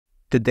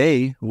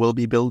Today, we'll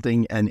be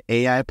building an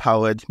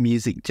AI-powered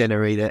music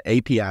generator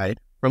API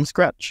from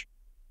scratch.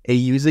 A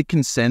user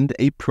can send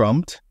a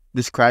prompt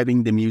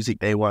describing the music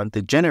they want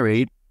to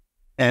generate,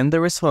 and the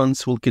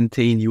response will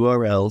contain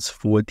URLs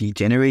for the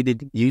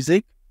generated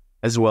music,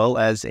 as well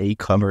as a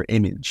cover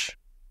image.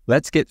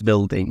 Let's get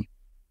building.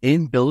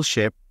 In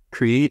BuildShip,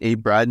 create a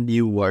brand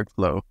new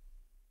workflow.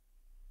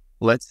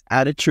 Let's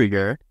add a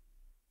trigger,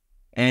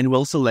 and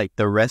we'll select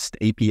the REST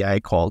API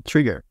called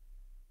trigger.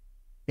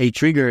 A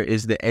trigger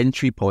is the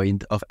entry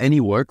point of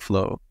any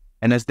workflow,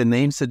 and as the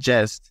name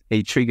suggests,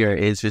 a trigger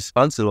is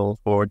responsible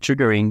for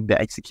triggering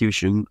the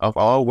execution of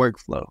our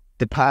workflow.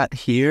 The path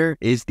here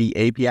is the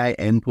API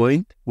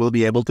endpoint we'll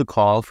be able to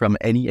call from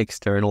any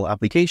external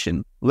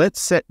application.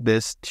 Let's set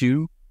this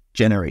to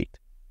generate.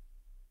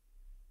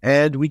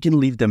 And we can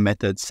leave the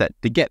method set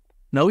to get.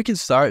 Now we can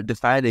start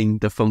defining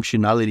the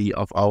functionality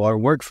of our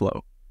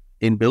workflow.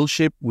 In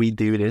BuildShip, we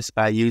do this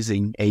by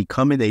using a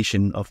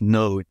combination of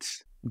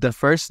nodes. The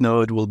first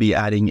node we'll be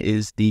adding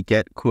is the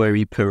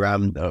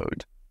getQueryParam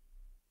node.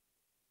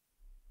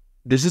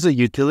 This is a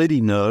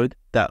utility node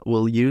that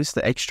we'll use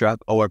to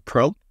extract our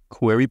prompt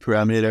query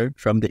parameter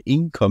from the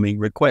incoming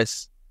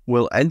request.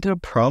 We'll enter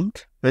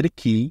prompt with a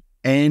key,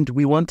 and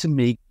we want to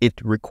make it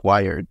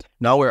required.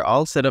 Now we're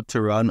all set up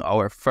to run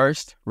our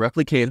first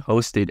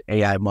replicate-hosted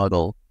AI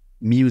model,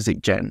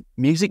 MusicGen.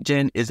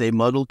 MusicGen is a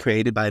model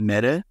created by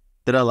Meta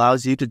that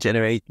allows you to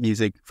generate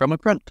music from a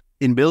prompt.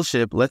 In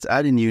BuildShip, let's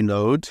add a new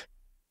node.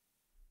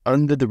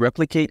 Under the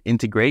replicate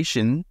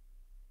integration,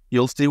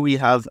 you'll see we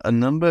have a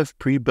number of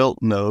pre-built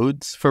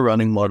nodes for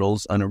running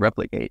models on a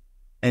replicate.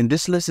 And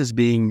this list is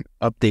being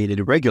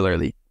updated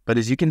regularly. But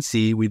as you can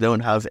see, we don't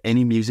have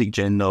any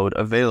MusicGen node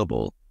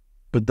available.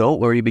 But don't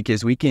worry,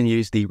 because we can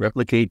use the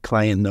replicate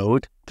client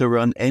node to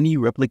run any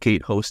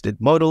replicate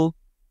hosted model.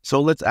 So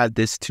let's add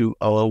this to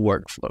our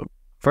workflow.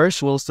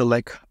 First, we'll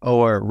select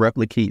our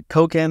replicate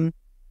token.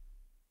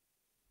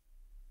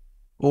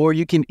 Or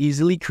you can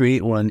easily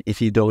create one if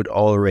you don't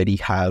already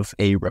have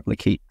a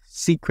replicate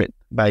secret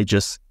by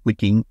just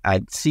clicking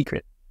Add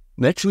Secret.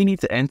 Next, we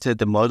need to enter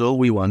the model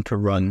we want to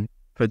run.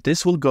 For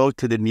this, we'll go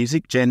to the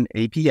MusicGen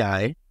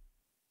API.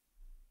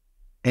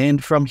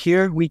 And from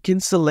here, we can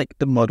select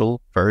the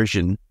model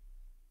version.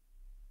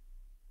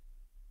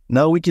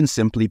 Now we can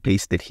simply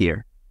paste it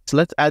here. So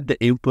let's add the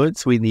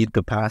inputs we need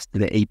to pass to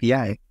the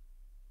API.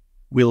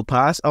 We'll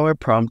pass our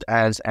prompt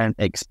as an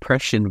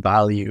expression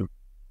value.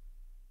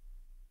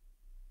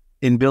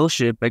 In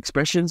BuildShip,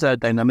 expressions are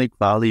dynamic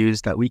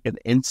values that we can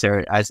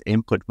insert as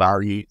input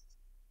values.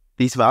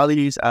 These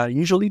values are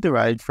usually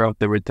derived from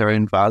the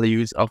return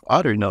values of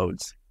other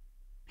nodes.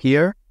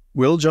 Here,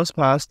 we'll just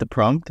pass the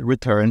prompt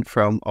returned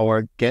from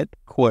our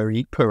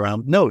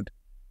getQueryParam node.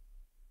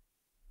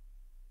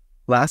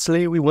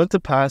 Lastly, we want to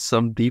pass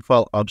some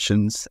default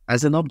options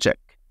as an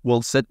object.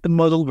 We'll set the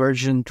model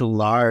version to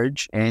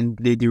large and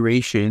the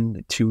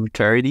duration to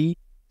 30,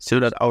 so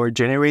that our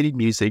generated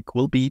music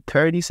will be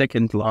 30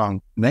 seconds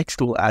long.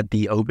 Next, we'll add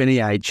the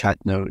OpenAI chat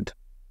node.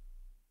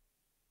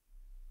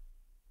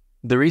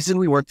 The reason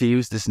we want to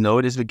use this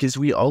node is because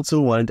we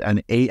also want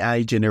an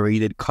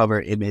AI-generated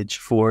cover image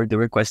for the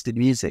requested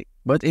music.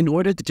 But in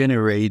order to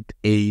generate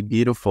a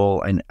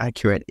beautiful and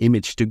accurate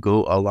image to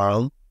go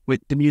along with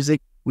the music,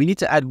 we need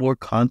to add more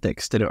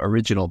context to the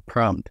original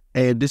prompt.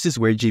 And this is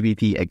where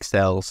GPT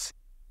excels.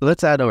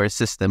 Let's add our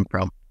system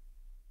prompt.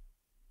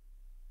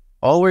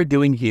 All we're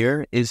doing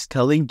here is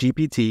telling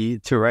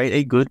GPT to write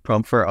a good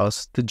prompt for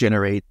us to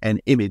generate an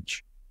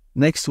image.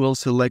 Next, we'll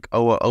select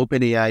our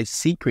OpenAI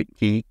secret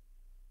key.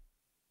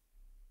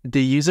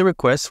 The user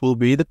request will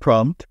be the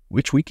prompt,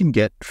 which we can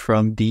get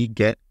from the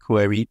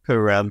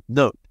getQueryParam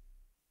node.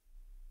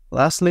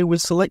 Lastly, we'll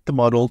select the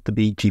model to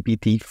be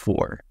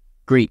GPT-4.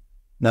 Great.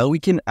 Now we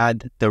can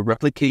add the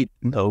replicate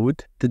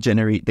node to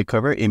generate the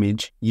cover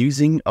image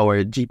using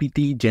our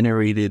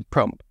GPT-generated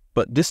prompt.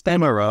 But this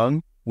time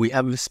around, we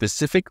have a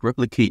specific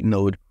replicate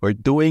node for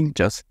doing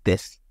just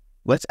this.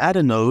 Let's add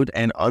a node,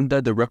 and under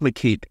the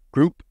replicate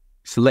group,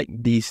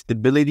 select the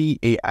stability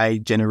AI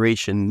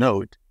generation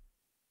node.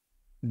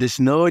 This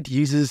node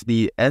uses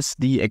the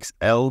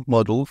SDXL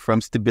model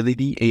from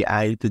Stability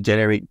AI to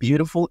generate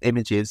beautiful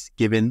images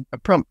given a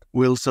prompt.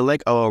 We'll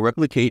select our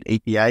replicate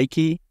API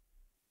key.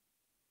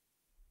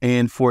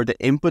 And for the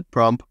input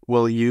prompt,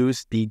 we'll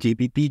use the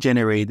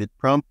GPT-generated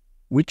prompt,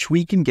 which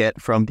we can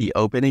get from the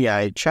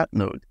OpenAI chat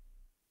node.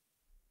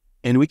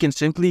 And we can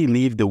simply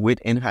leave the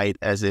width and height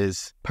as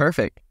is.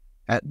 Perfect.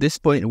 At this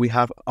point, we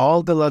have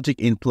all the logic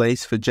in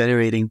place for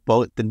generating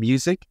both the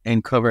music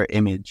and cover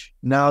image.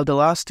 Now, the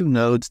last two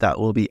nodes that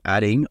we'll be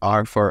adding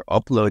are for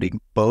uploading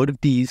both of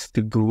these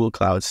to Google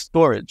Cloud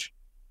Storage.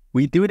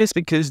 We do this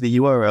because the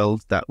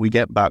URLs that we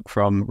get back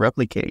from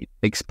Replicate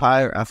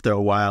expire after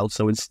a while,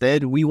 so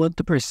instead, we want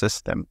to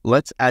persist them.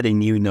 Let's add a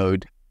new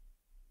node.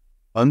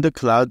 Under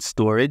Cloud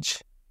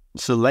Storage,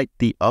 select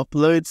the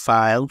upload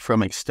file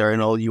from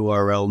external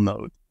URL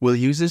node. We'll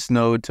use this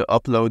node to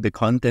upload the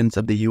contents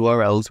of the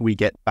URLs we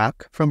get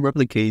back from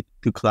Replicate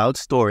to cloud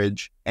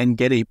storage and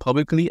get a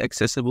publicly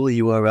accessible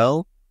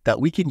URL that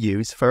we can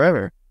use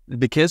forever.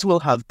 Because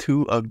we'll have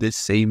two of this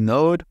same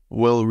node,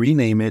 we'll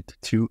rename it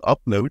to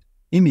upload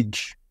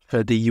image.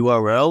 For the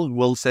URL,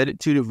 we'll set it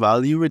to the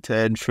value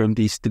returned from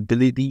the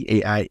stability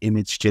AI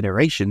image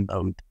generation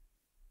node.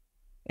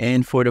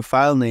 And for the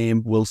file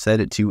name, we'll set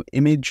it to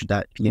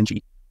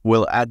image.png.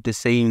 We'll add the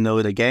same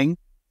node again.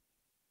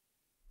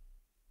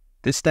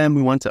 This time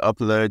we want to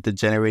upload the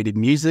generated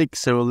music,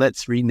 so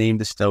let's rename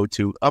this node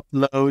to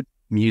upload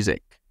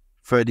music.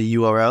 For the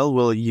URL,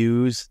 we'll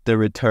use the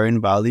return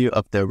value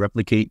of the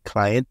replicate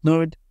client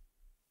node,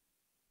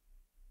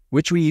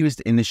 which we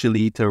used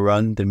initially to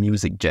run the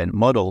music gen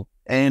model.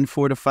 And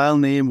for the file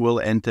name, we'll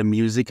enter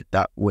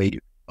music.wave.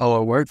 Our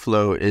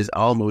workflow is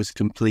almost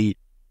complete.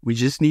 We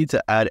just need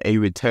to add a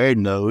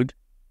return node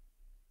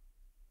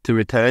to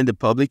return the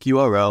public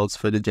URLs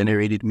for the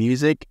generated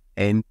music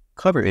and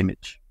cover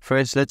image.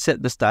 First, let's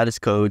set the status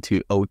code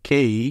to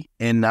OK,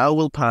 and now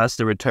we'll pass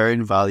the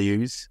return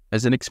values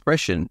as an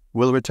expression.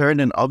 We'll return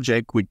an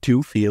object with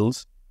two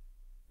fields.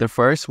 The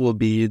first will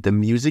be the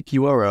music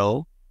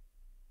URL,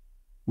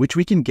 which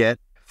we can get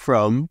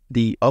from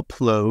the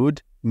upload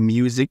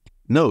music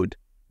node.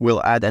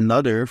 We'll add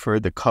another for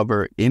the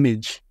cover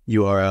image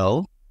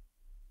URL,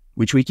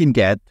 which we can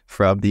get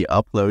from the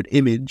upload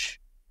image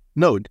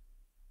node.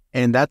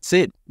 And that's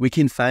it. We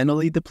can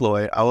finally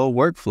deploy our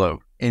workflow.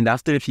 And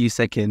after a few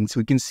seconds,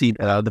 we can see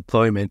that our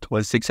deployment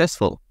was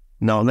successful.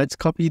 Now let's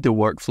copy the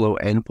workflow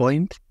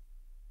endpoint,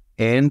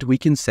 and we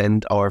can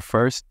send our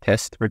first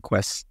test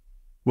request.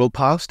 We'll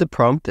pass the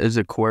prompt as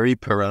a query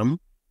param,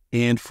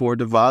 and for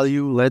the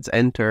value, let's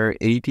enter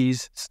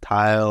 80s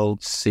style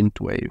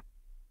synthwave.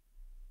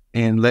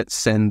 And let's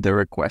send the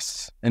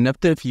request. And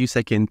after a few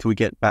seconds, we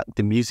get back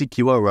the music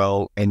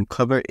URL and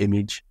cover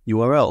image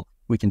URL.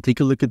 We can take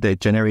a look at the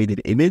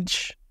generated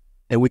image,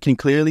 and we can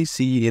clearly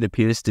see it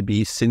appears to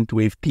be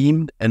synthwave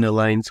themed and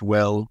aligns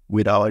well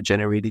with our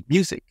generated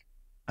music.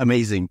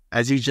 Amazing.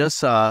 As you just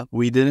saw,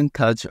 we didn't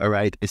touch or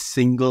write a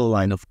single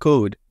line of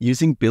code.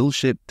 Using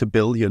BuildShip to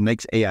build your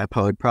next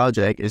AI-powered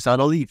project is not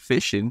only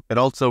efficient, but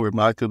also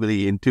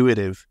remarkably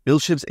intuitive.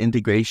 BuildShip's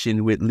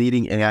integration with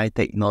leading AI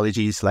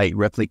technologies like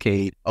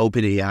Replicate,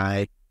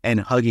 OpenAI,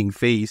 and Hugging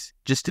Face,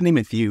 just to name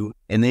a few,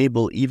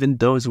 enable even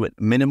those with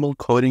minimal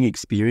coding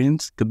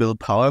experience to build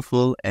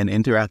powerful and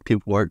interactive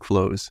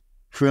workflows.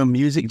 From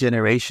music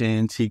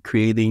generation to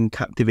creating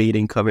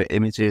captivating cover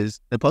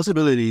images, the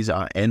possibilities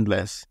are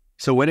endless.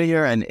 So whether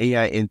you're an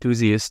AI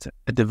enthusiast,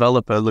 a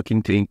developer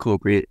looking to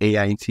incorporate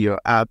AI into your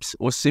apps,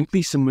 or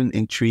simply someone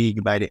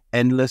intrigued by the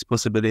endless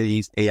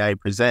possibilities AI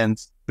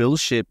presents,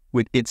 BuildShip,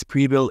 with its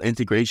pre-built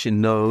integration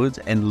nodes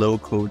and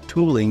low-code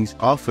toolings,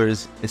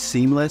 offers a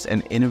seamless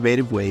and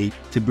innovative way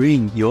to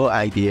bring your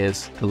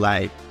ideas to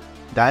life.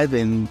 Dive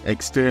in,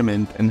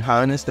 experiment, and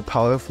harness the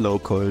power of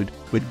low-code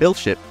with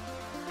BuildShip.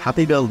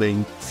 Happy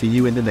building. See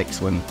you in the next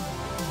one.